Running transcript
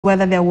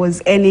whether there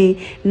was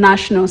any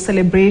national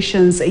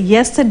celebrations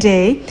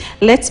yesterday.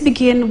 Let's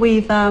begin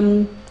with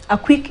a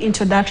quick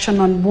introduction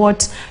on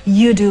what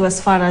you do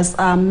as far as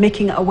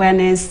making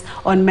awareness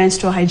on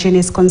menstrual hygiene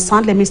is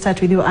concerned. Let me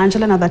start with you,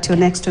 Angela, now that you're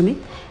next to me.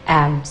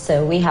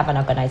 So we have an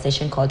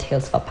organization called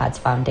Heals for Pads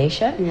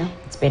Foundation. Yeah.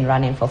 It's been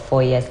running for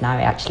 4 years now.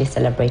 We actually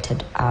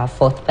celebrated our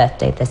 4th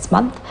birthday this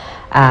month.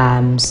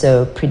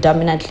 So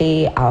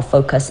predominantly our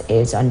focus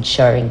is on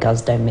ensuring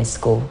girls don't miss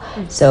school.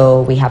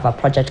 So we have a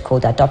project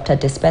called Adopt a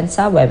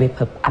Dispenser, where we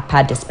put a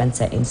pad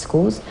dispenser in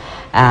schools,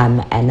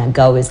 and a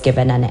girl is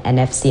given an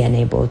NFC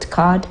enabled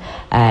card.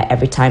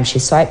 Every time she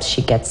swipes,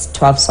 she gets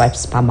 12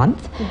 swipes per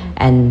month,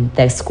 and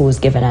the school is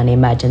given an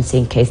emergency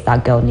in case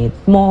that girl needs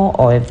more,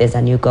 or if there's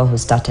a new girl who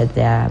started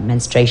their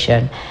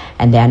menstruation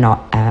and they're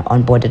not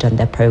onboarded on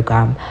the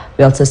program.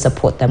 We also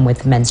support them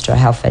with menstrual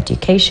health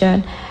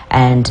education,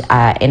 and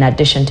in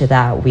addition to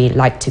that, we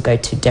like to go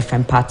to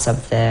different parts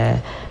of the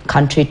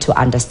country to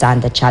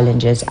understand the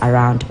challenges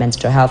around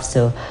menstrual health.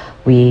 So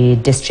we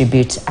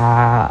distribute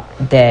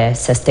the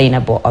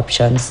sustainable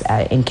options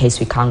in case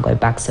we can't go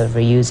back, so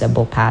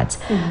reusable pads,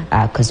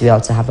 because we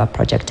also have a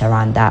project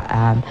around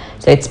that.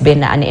 So it's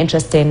been an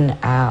interesting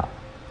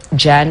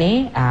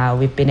journey.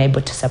 We've been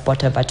able to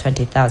support over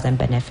 20,000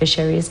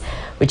 beneficiaries,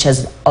 which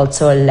has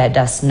also let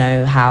us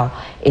know how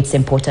it's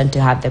important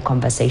to have the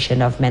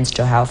conversation of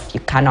menstrual health. You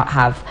cannot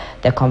have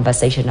the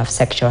conversation of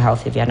sexual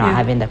health if you're not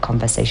having the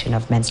conversation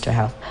of menstrual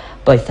health.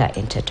 Both are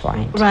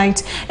intertwined.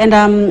 Right.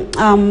 And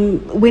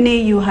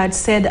Winnie, you had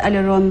said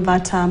earlier on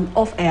that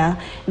off air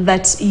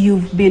that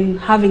you've been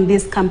having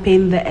this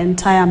campaign the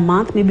entire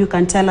month. Maybe you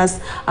can tell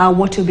us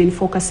what you've been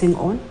focusing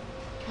on.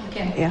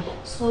 Okay. Yeah.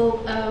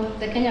 So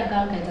the Kenya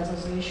Girl Guides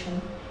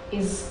Association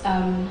is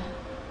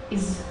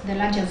the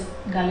largest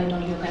girl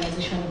only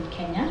organization in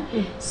Kenya.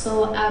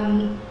 So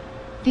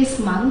this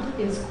month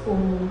is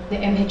the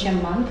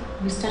MHM month.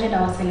 We started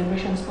our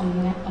celebrations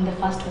on the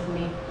 1st of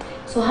May.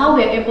 So how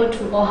we are able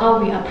to, or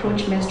how we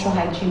approach menstrual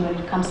hygiene when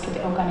it comes to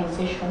the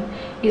organization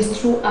is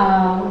through,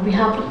 we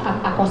have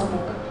a course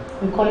book.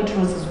 We call it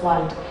Rose's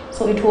World.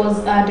 So it was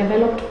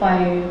developed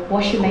by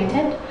Wash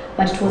United,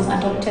 but it was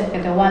adopted by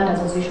the World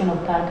Association of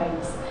Girl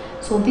Guides.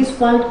 So this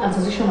World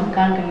Association of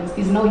Girl Guides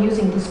is now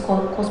using this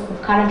course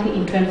book currently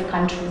in 12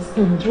 countries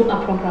through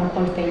a program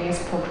called the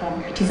YES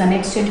program. It is an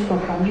exchange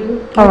program.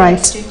 All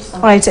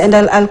right, and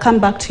I'll come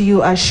back to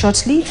you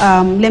shortly.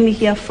 Let me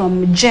hear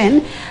from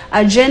Jen.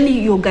 Jen,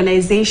 your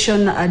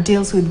organization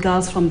deals with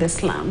girls from the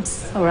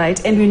slums, all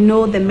right? And we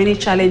know the many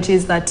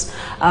challenges that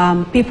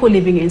people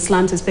living in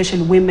slums,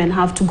 especially women,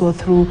 have to go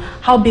through.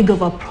 How big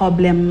of a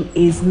problem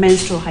is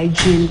menstrual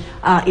hygiene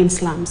in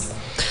slums?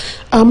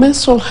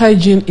 Menstrual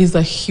hygiene is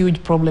a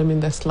huge problem in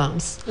the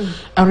slums.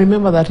 I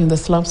remember that in the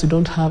slums, we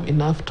don't have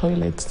enough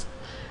toilets.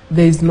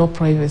 There is no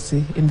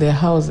privacy in their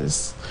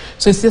houses.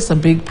 So it's just a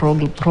big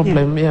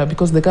problem,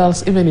 because the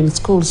girls, even in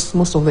schools,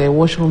 most of their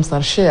washrooms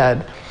are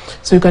shared.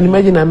 So you can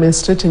imagine a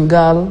menstruating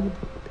girl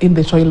in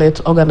the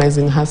toilet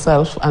organizing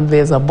herself, and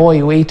there's a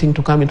boy waiting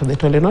to come into the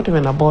toilet. Not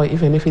even a boy,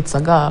 even if it's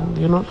a girl,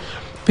 you know.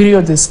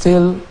 Periods is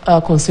still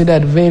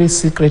considered very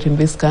secret in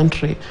this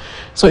country.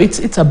 So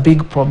it's a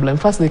big problem.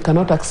 First, they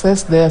cannot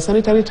access their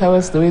sanitary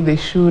towels the way they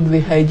should.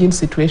 The hygiene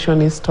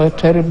situation is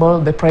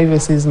terrible. The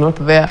privacy is not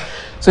there.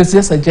 So it's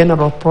just a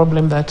general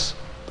problem that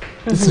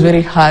it's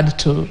very hard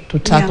to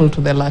tackle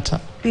to the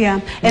latter.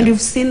 Yeah, and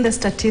you've seen the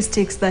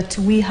statistics that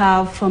we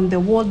have from the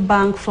World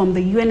Bank, from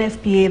the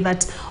UNFPA,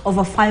 that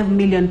over 5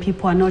 million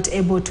people are not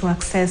able to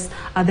access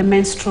the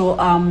menstrual,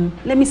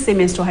 let me say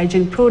menstrual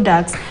hygiene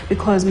products,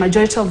 because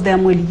majority of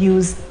them will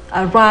use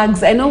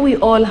rags. I know we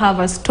all have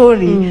a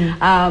story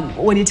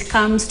when it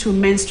comes to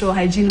menstrual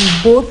hygiene.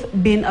 We've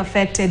both been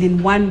affected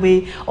in one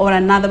way or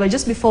another. But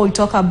just before we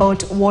talk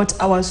about what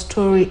our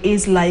story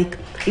is like,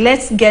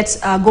 let's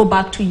go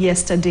back to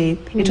yesterday.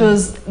 It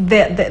was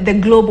the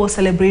global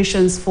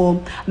celebrations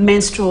for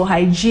Menstrual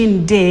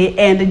Hygiene Day,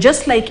 and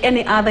just like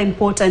any other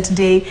important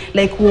day,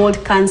 like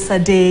World Cancer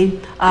Day,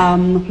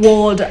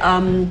 World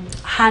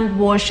Hand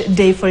Wash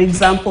Day, for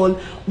example,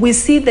 we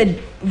see the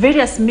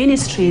various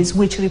ministries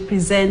which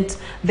represent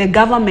the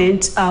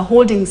government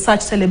holding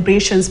such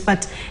celebrations.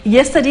 But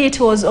yesterday it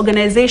was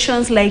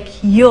organizations like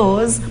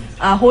yours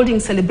holding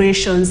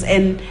celebrations,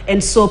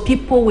 and so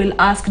people will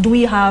ask, do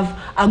we have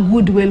a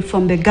goodwill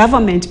from the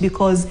government?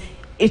 Because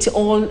it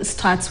all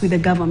starts with the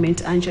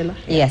government, Angela.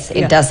 Yes,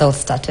 it does all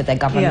start with the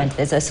government.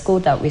 There's a school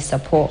that we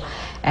support,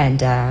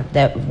 and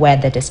where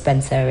the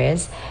dispenser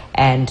is,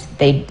 and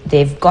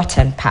they've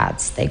gotten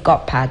pads. They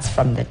got pads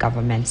from the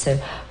government. So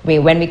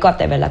when we got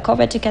there, we were like, oh,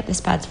 where'd you get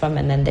these pads from?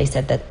 And then they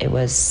said that it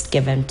was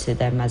given to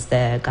them as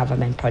the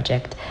government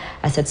project.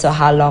 I said, so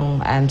how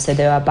long? So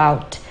there were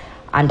about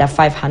under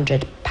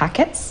 500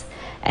 packets,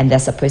 and they're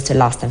supposed to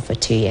last them for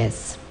 2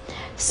 years.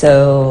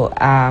 So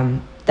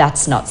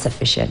that's not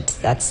sufficient.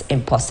 That's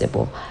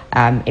impossible.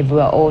 If we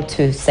were all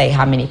to say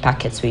how many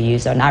packets we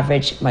use, on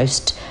average,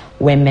 most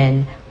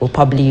women will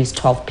probably use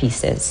 12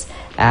 pieces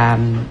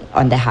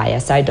on the higher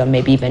side, or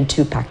maybe even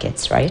 2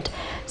 packets, right?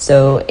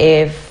 So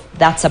if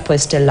that's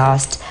supposed to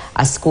last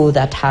a school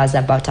that has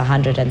about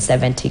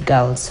 170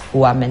 girls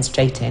who are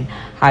menstruating.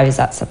 How is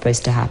that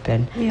supposed to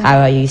happen? Yeah. How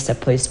are you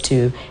supposed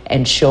to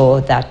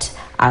ensure that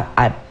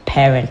a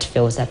parent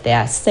feels that they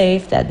are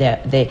safe, that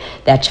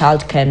their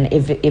child can,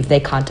 if they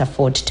can't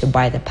afford to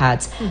buy the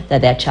pads,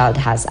 that their child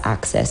has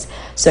access?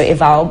 So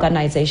if our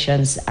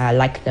organizations,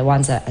 like the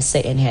ones that are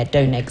sitting here,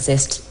 don't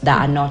exist,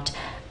 that are not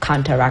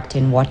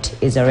counteracting what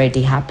is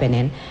already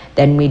happening,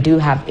 then we do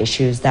have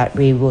issues that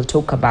we will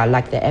talk about,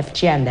 like the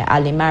FGM, the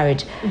early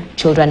marriage,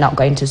 children not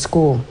going to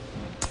school,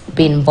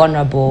 being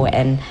vulnerable,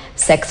 and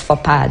sex for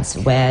pads,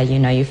 where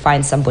you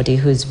find somebody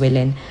who's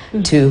willing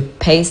to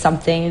pay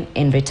something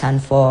in return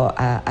for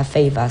a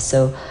favor.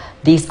 So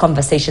these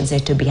conversations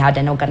need to be had,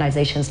 and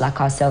organizations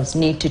like ourselves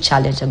need to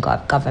challenge the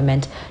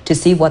government to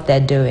see what they're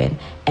doing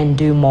and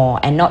do more,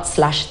 and not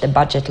slash the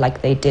budget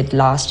like they did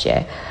last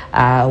year,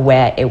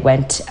 where it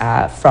went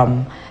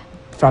from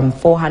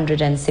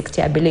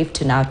 460, I believe,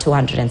 to now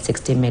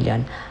 260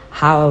 million.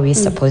 How are we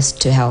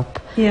supposed to help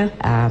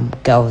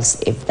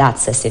girls if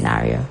that's a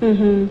scenario?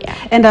 Yeah.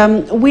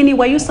 And Winnie,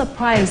 were you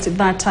surprised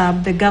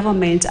that the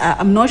government,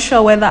 I'm not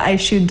sure whether I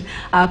should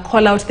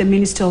call out the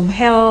Ministry of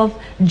Health,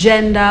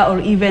 Gender, or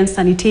even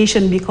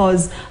Sanitation,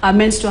 because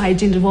menstrual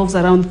hygiene revolves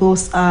around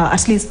those,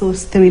 at least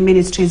those three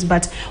ministries,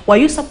 but were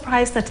you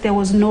surprised that there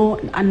was no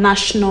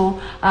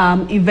national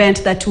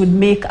event that would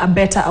make a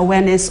better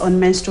awareness on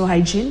menstrual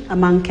hygiene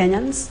among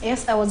Kenyans?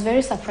 Yes, I was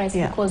very surprised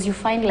because you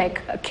find,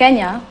 like,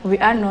 Kenya, we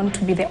are known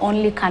to be the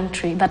only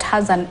country that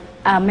has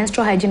a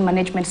menstrual hygiene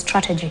management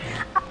strategy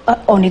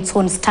on its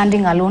own,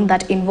 standing alone,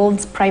 that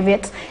involves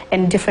private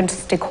and different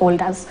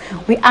stakeholders.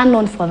 We are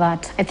known for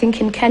that. I think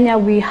in Kenya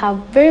we have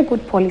very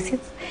good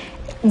policies,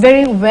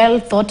 very well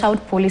thought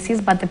out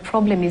policies, but the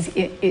problem is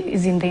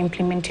in the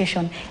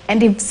implementation.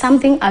 And if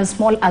something as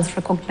small as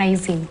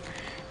recognizing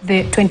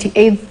the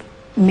 28th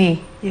May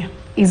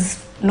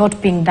is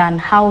not being done,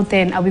 how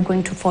then are we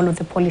going to follow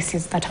the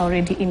policies that are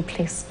already in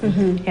place?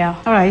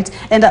 Yeah. All right.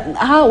 And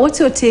what's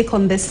your take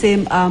on the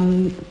same,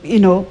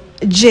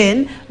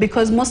 Jane?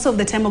 Because most of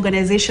the time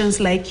organizations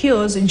like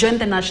yours join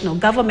the national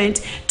government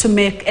to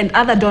make, and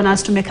other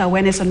donors to make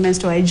awareness on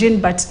menstrual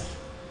hygiene, but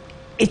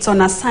it's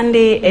on a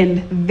Sunday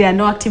and there are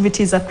no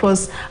activities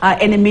across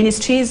any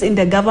ministries in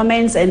the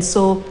governments. And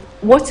so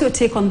what's your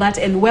take on that,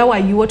 and where were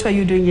you? What were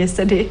you doing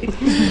yesterday?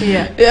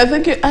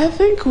 I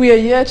think we are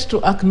yet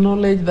to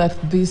acknowledge that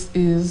this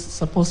is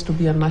supposed to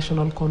be a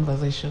national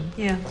conversation.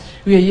 Yeah.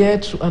 We are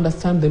yet to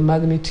understand the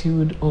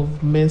magnitude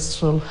of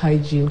menstrual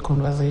hygiene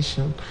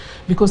conversation.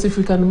 Because if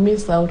we can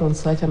miss out on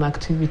such an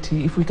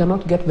activity, if we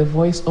cannot get the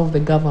voice of the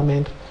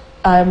government,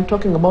 I'm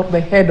talking about the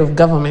head of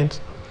government,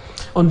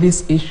 on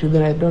this issue,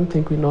 then I don't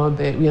think we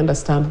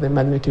understand the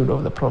magnitude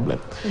of the problem.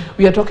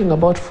 We are talking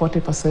about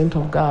 40%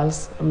 of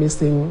girls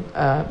missing,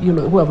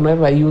 who have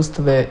never used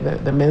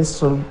the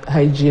menstrual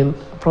hygiene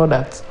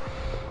products.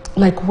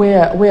 Like,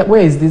 where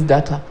is this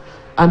data,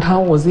 and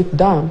how was it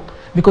done?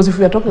 Because if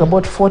we are talking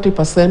about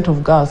 40%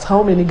 of girls,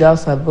 how many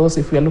girls are those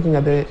if we are looking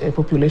at the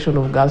population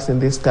of girls in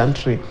this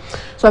country?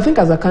 So I think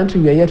as a country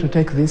we are here to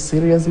take this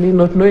seriously,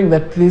 not knowing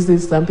that this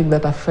is something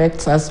that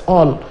affects us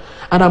all.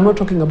 And I'm not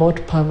talking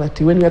about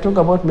poverty. When we are talking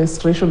about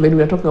menstruation, then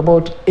we are talking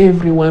about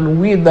everyone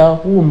with a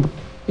womb,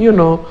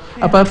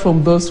 apart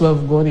from those who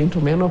have gone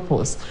into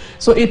menopause.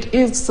 So it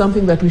is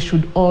something that we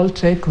should all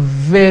take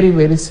very,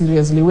 very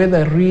seriously,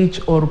 whether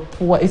rich or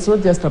poor. It's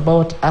not just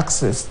about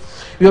access.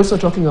 We're also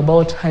talking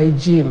about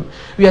hygiene.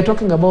 We are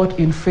talking about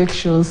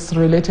infections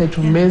related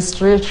to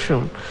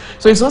menstruation.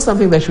 So it's not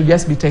something that should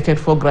just be taken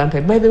for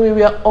granted. By the way,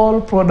 we are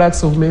all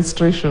products of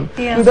menstruation.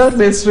 Yes. Without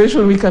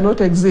menstruation, we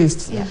cannot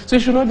exist. Yeah. So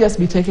it should not just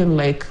be taken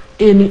like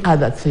any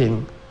other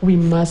thing. We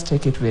must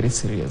take it very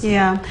seriously.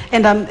 Yeah,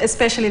 and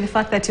especially the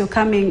fact that you're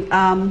coming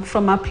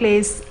from a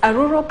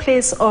rural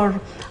place,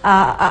 or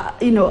a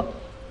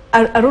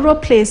rural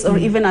place, or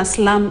even a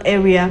slum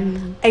area.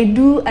 I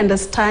do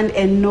understand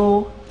and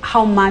know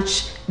how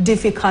much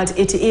difficult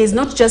it is,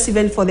 not just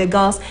even for the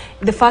girls,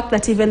 the fact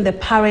that even the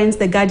parents,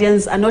 the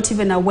guardians are not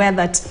even aware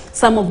that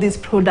some of these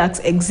products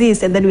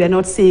exist, and then we are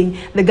not seeing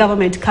the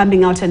government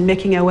coming out and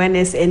making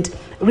awareness and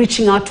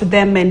reaching out to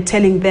them and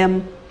telling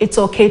them it's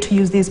okay to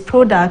use these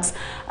products.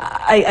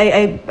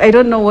 I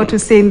don't know what to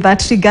say in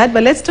that regard,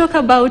 but let's talk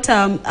about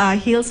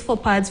Heals for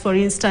Pads, for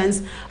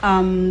instance.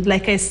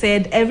 Like I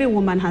said, every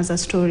woman has a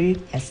story.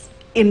 Yes.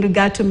 In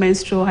regard to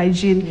menstrual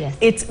hygiene.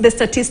 Yes. The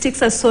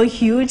statistics are so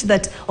huge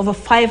that over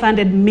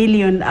 500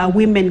 million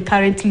women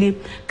currently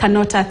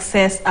cannot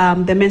access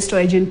the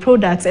menstrual hygiene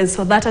products, and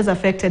so that has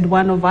affected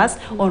one of us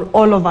or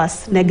all of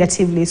us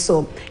negatively.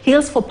 So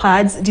Heals for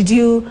Pads,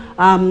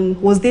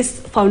 was this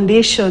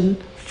foundation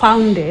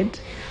founded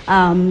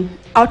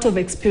out of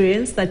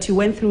experience, that you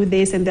went through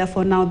this, and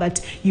therefore now that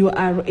you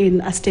are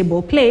in a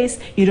stable place,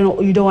 you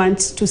don't want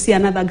to see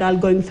another girl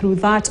going through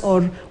that?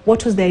 Or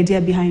what was the idea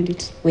behind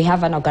it? We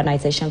have an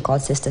organization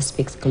called Sister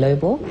Speaks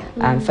Global,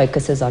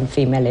 focuses on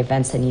female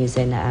events and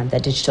using the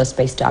digital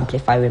space to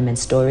amplify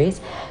women's stories.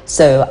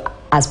 So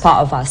as part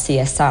of our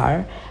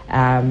CSR,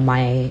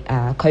 my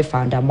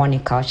co-founder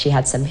Monica, she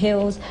had some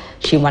heels.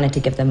 She wanted to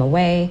give them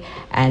away,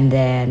 and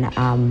then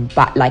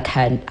but like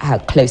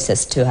her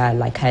closest to her,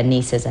 like her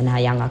nieces and her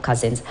younger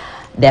cousins,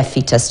 their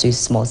feet are too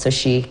small. So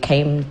she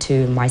came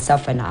to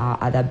myself and our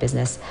other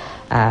business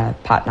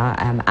partner,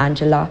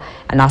 Angela,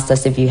 and asked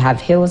us if you have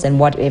heels, and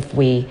what if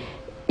we,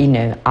 you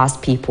know,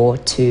 ask people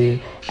to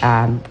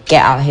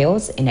get our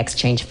heels in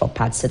exchange for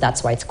pads. So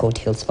that's why it's called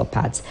Heels for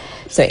Pads.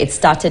 So it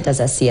started as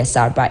a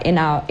CSR, but in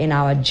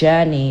our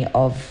journey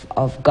of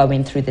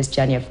going through this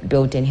journey of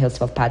building Heels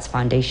for Pads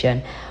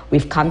Foundation,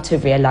 we've come to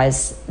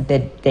realize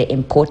the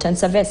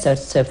importance of it.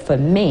 So for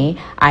me,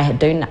 I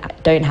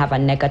don't have a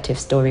negative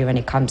story when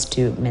it comes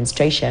to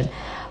menstruation,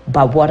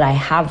 but what I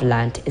have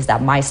learned is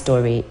that my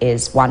story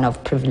is one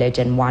of privilege,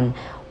 and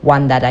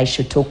one that I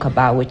should talk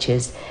about, which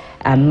is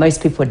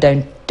most people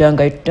don't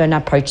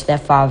approach their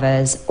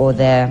fathers or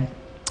their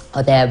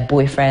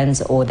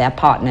boyfriends or their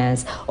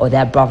partners or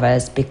their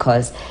brothers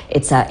because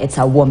it's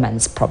a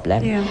woman's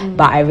problem.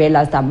 But I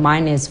realized that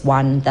mine is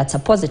one that's a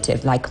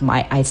positive. Like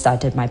I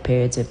started my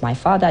periods with my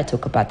father. I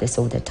talk about this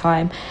all the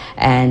time,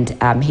 and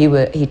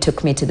he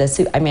took me to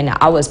the I mean,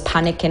 I was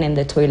panicking in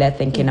the toilet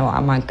thinking, oh,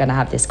 am I gonna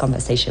have this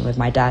conversation with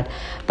my dad?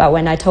 But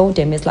when I told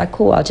him, it's like,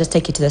 cool, I'll just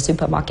take you to the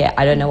supermarket.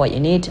 I don't know what you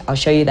need, I'll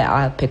show you that,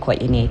 I'll pick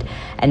what you need.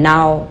 And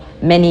now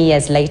many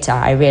years later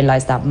I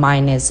realized that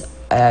mine is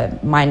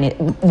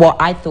what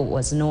I thought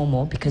was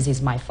normal because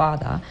he's my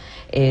father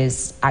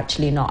is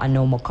actually not a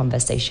normal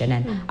conversation.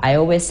 And I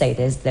always say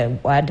there's the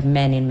word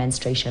men in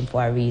menstruation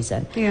for a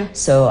reason.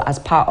 So as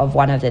part of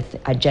one of the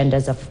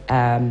agendas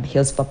of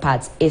Heels for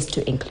Pads is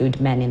to include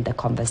men in the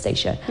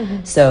conversation.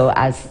 So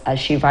as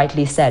she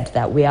rightly said,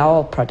 that we are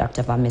all product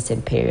of our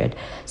missing period,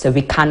 so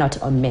we cannot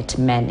omit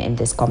men in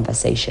this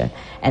conversation,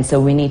 and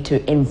so we need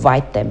to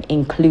invite them,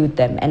 include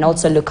them, and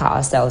also look at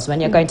ourselves. When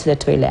you're going to the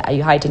toilet, are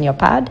you hiding your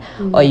pad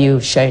or are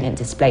you showing in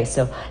display?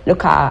 So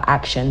look at our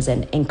actions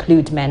and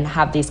include men,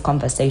 have these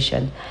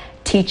conversation,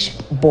 teach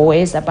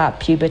boys about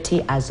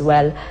puberty as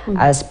well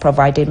as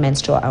providing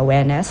menstrual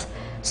awareness.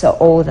 So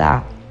all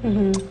that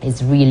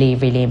is really,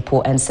 really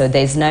important. So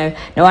there's no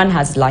one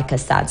has like a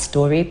sad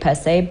story per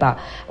se, but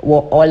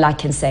all I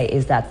can say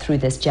is that through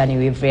this journey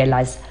we've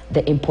realized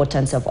the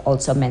importance of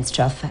also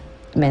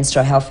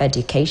menstrual health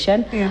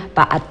education,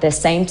 but at the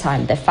same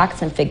time the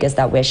facts and figures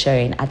that we're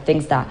showing are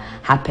things that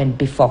happened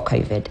before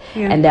COVID,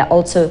 and they're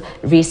also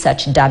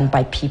research done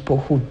by people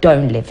who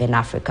don't live in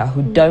Africa,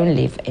 who don't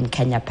live in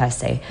Kenya per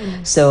se.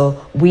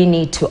 So we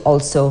need to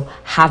also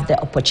have the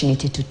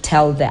opportunity to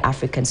tell the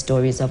African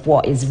stories of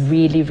what is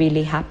really,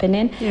 really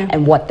happening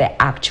and what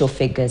the actual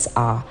figures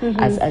are.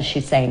 As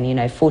she's saying, you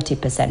know,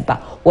 40%,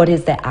 but what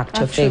is the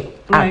actual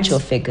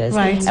figures,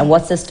 and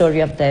what's the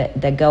story of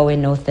the girl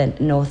in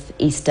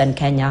northeastern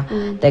Kenya,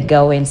 the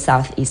girl in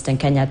southeastern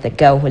Kenya, the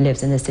girl who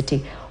lives in the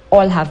city?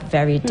 All have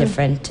very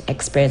different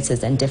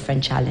experiences and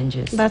different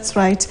challenges. That's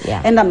right.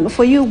 And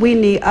for you,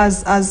 Winnie,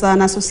 as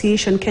an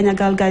association, Kenya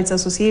Girl Guides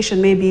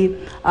Association, maybe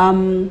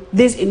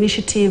this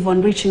initiative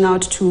on reaching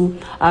out to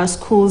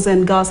schools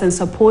and girls and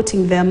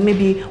supporting them,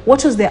 maybe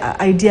what was the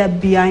idea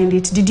behind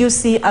it? Did you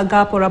see a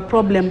gap or a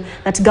problem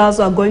that girls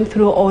are going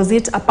through, or was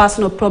it a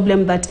personal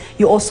problem that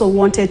you also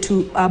wanted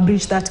to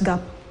bridge that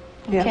gap?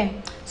 Okay.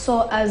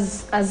 So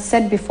as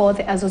said before,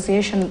 the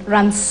association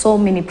runs so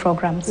many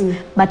programs,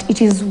 but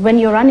it is when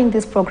you're running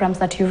these programs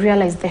that you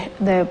realize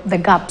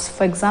the gaps.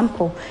 For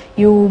example,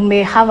 you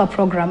may have a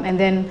program and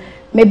then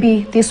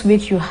maybe this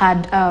week you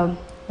had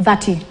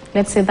 30,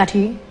 let's say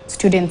 30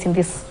 students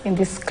in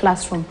this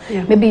classroom.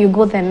 Maybe you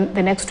go then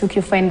the next week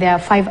you find there are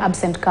 5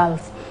 absent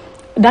girls.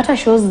 Data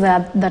shows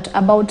that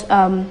about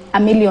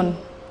 1 million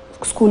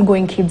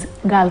school-going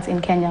girls in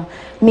Kenya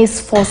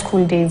miss 4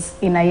 school days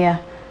in a year.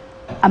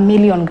 1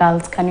 million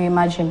girls, can you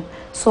imagine?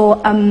 So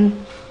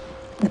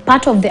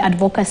part of the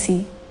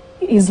advocacy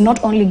is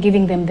not only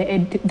giving them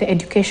the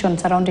education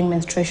surrounding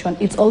menstruation,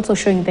 it's also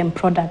showing them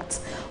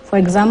products. For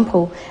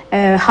example,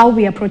 how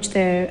we approach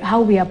the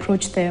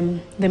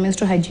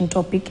menstrual hygiene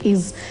topic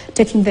is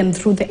taking them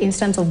through the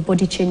instance of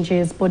body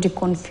changes, body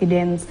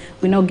confidence.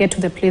 We now get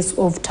to the place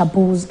of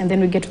taboos, and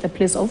then we get to the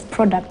place of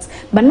products.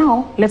 But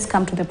now let's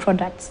come to the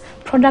products.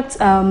 Products,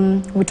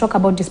 we talk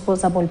about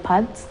disposable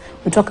pads,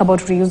 we talk about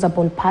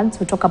reusable pads,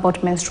 we talk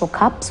about menstrual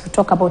cups, we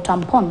talk about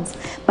tampons,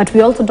 but we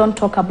also don't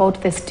talk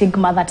about the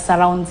stigma that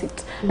surrounds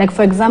it. Like,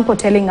 for example,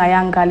 telling a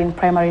young girl in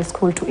primary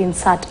school to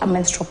insert a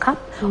menstrual cup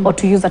or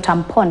to use a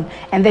tampon,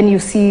 and then you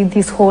see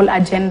this whole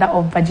agenda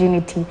of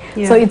virginity.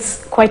 So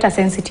it's quite a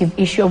sensitive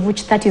issue, of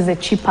which that is the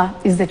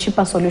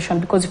cheaper solution,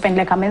 because you find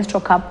like a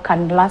menstrual cup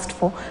can last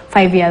for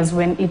 5 years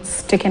when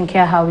it's taken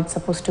care how it's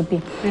supposed to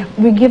be.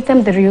 We give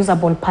them the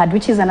reusable pad,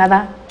 which is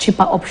another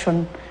cheaper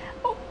option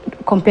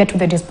compared to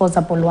the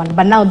disposable one.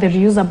 But now the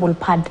reusable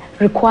pad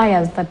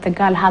requires that the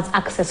girl has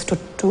access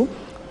to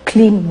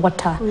clean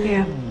water.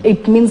 Yeah.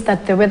 It means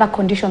that the weather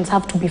conditions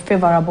have to be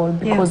favorable,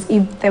 because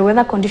if the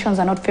weather conditions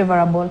are not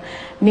favorable,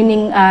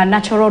 meaning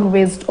natural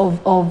ways of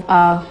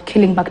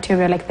killing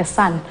bacteria like the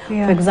sun,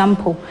 for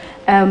example,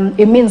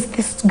 it means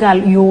this girl,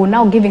 you're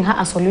now giving her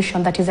a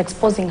solution that is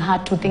exposing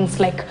her to things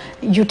like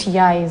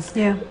UTIs,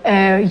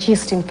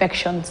 yeast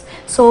infections.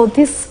 So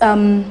this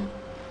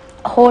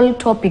whole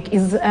topic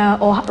is,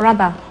 or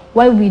rather,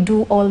 why we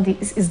do all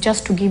this is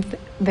just to give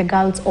the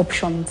girls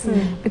options.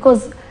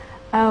 Because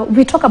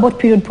we talk about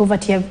period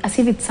poverty as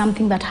if it's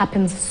something that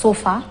happens so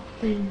far.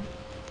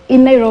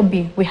 In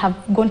Nairobi, we have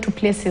gone to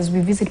places,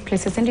 we visit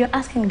places, and you're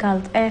asking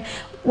girls,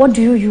 what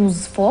do you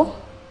use for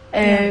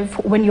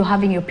when you're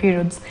having your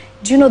periods?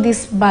 Do you know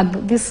this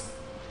bag, this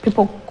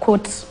people call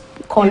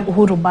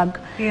Uhuru bag?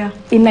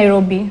 In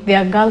Nairobi,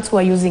 there are girls who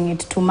are using it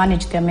to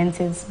manage their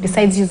menses,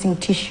 besides using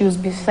tissues,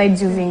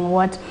 besides using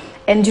what.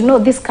 And you know,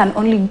 this can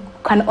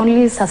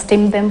only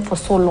sustain them for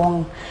so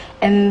long.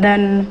 And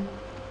then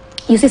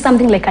you see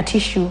something like a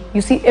tissue.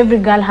 You see every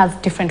girl has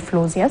different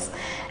flows, yes?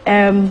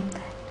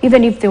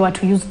 Even if they were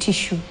to use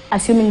tissue,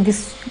 assuming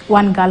this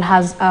one girl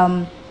has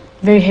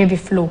very heavy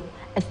flow,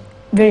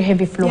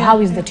 how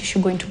is the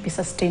tissue going to be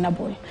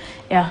sustainable?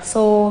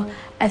 So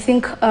I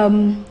think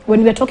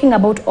when we're talking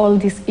about all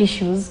these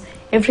issues,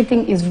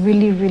 everything is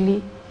really,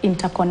 really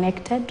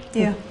interconnected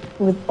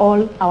with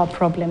all our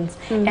problems.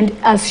 And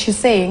as she's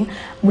saying,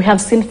 we have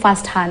seen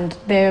firsthand,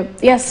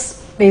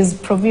 there's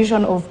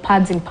provision of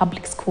pads in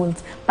public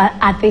schools, but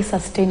are they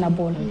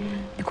sustainable?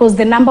 Because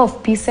the number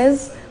of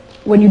pieces,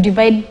 when you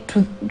divide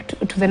to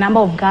the number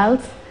of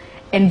girls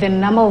and the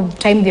number of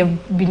time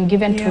they've been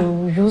given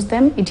to use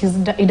them,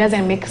 it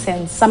doesn't make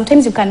sense.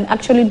 Sometimes you can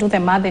actually do the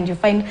math and you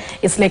find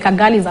it's like a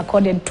girl is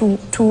accorded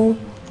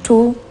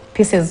two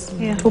pieces,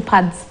 2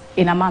 pads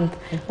in a month,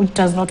 which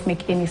does not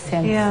make any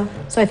sense.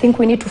 So I think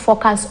we need to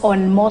focus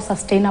on more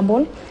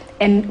sustainable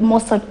and more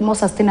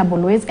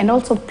sustainable ways, and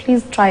also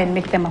please try and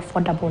make them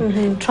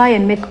affordable. Try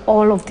and make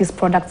all of these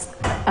products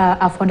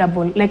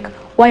affordable. Like,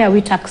 why are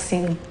we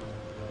taxing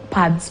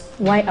pads?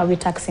 Why are we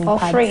taxing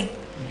pads? Free.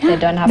 They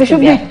don't have to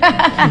be.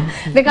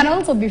 They can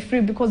also be free,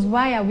 because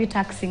why are we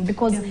taxing?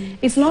 Because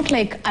it's not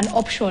like an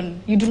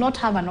option. You do not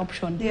have an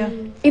option.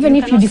 Even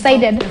if you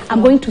decided,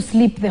 I'm going to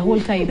sleep the whole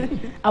time,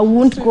 I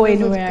won't go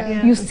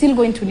anywhere, you're still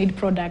going to need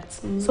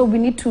products. So we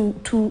need to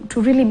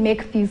really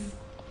make this,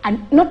 and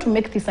not to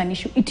make this an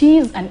issue. It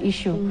is an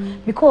issue,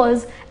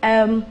 because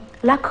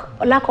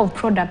lack of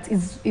products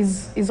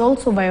is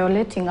also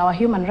violating our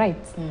human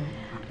rights.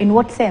 In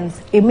what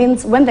sense? It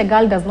means when the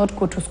girl does not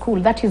go to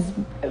school, that is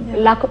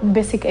lack of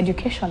basic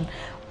education.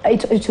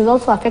 It is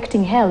also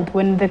affecting health.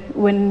 When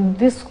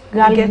this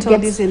girl gets all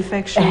these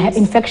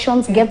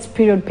infections, gets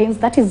period pains,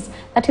 that is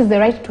the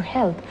right to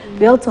health.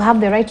 We also have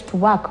the right to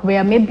work,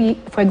 where maybe,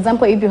 for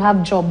example, if you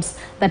have jobs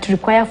that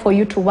require for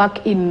you to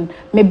work in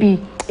maybe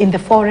in the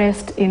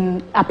forest,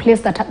 in a place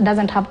that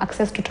doesn't have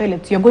access to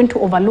toilets, you're going to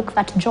overlook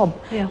that job,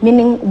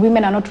 meaning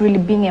women are not really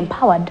being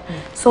empowered.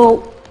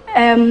 So,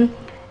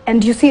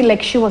 and you see,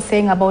 like she was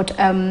saying about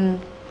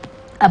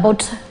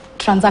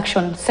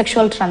sexual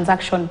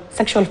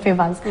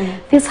favors.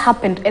 This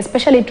happened,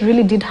 especially it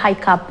really did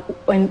hike up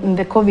in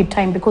the COVID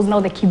time, because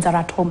now the kids are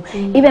at home.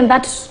 Even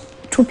that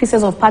 2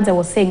 pieces of pads I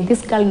was saying,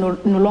 this girl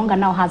no longer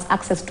now has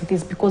access to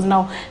this, because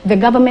now the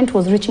government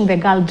was reaching the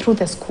girl through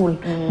the school,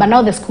 but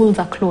now the schools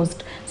are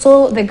closed.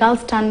 So the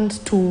girls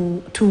turned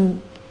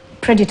to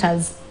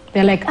predators.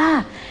 They're like,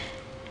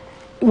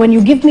 when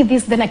you give me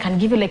this, then I can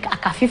give you like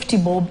a 50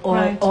 bob or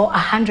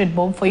 100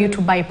 bob for you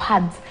to buy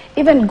pads.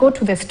 Even go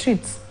to the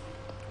streets.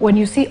 When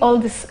you see all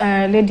these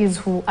ladies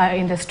who are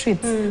in the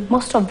streets,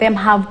 most of them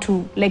have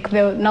to, like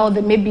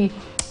maybe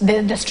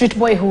the street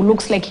boy who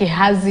looks like he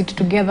has it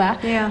together,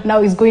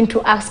 now is going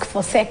to ask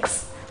for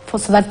sex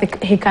so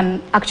that he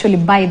can actually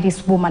buy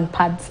these woman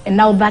pads. And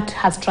now that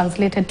has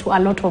translated to a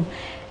lot of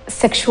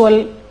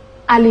sexual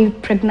early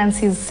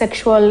pregnancies,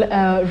 sexual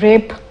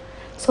rape.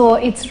 So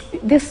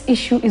this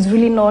issue is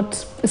really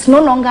not, it's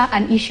no longer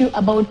an issue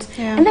about,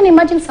 and then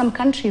imagine some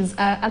countries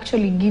are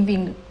actually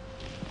giving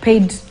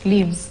paid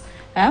leaves,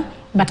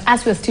 but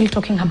as we're still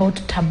talking about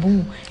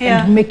taboo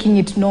and making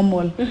it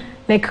normal.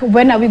 Like,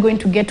 when are we going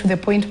to get to the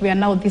point where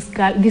now these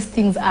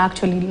things are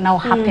actually now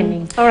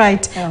happening? All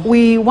right.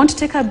 We want to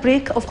take a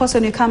break. Of course,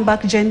 when you come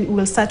back, Jen,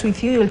 we'll start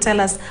with you. You'll tell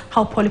us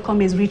how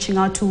Polycom is reaching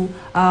out to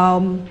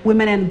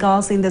women and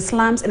girls in the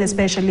slums, and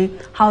especially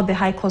how the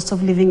high cost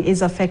of living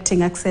is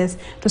affecting access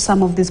to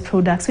some of these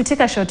products. We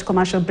take a short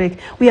commercial break.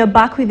 We are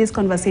back with this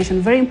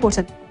conversation, very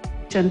important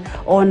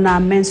on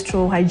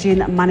menstrual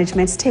hygiene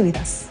management. Stay with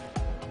us.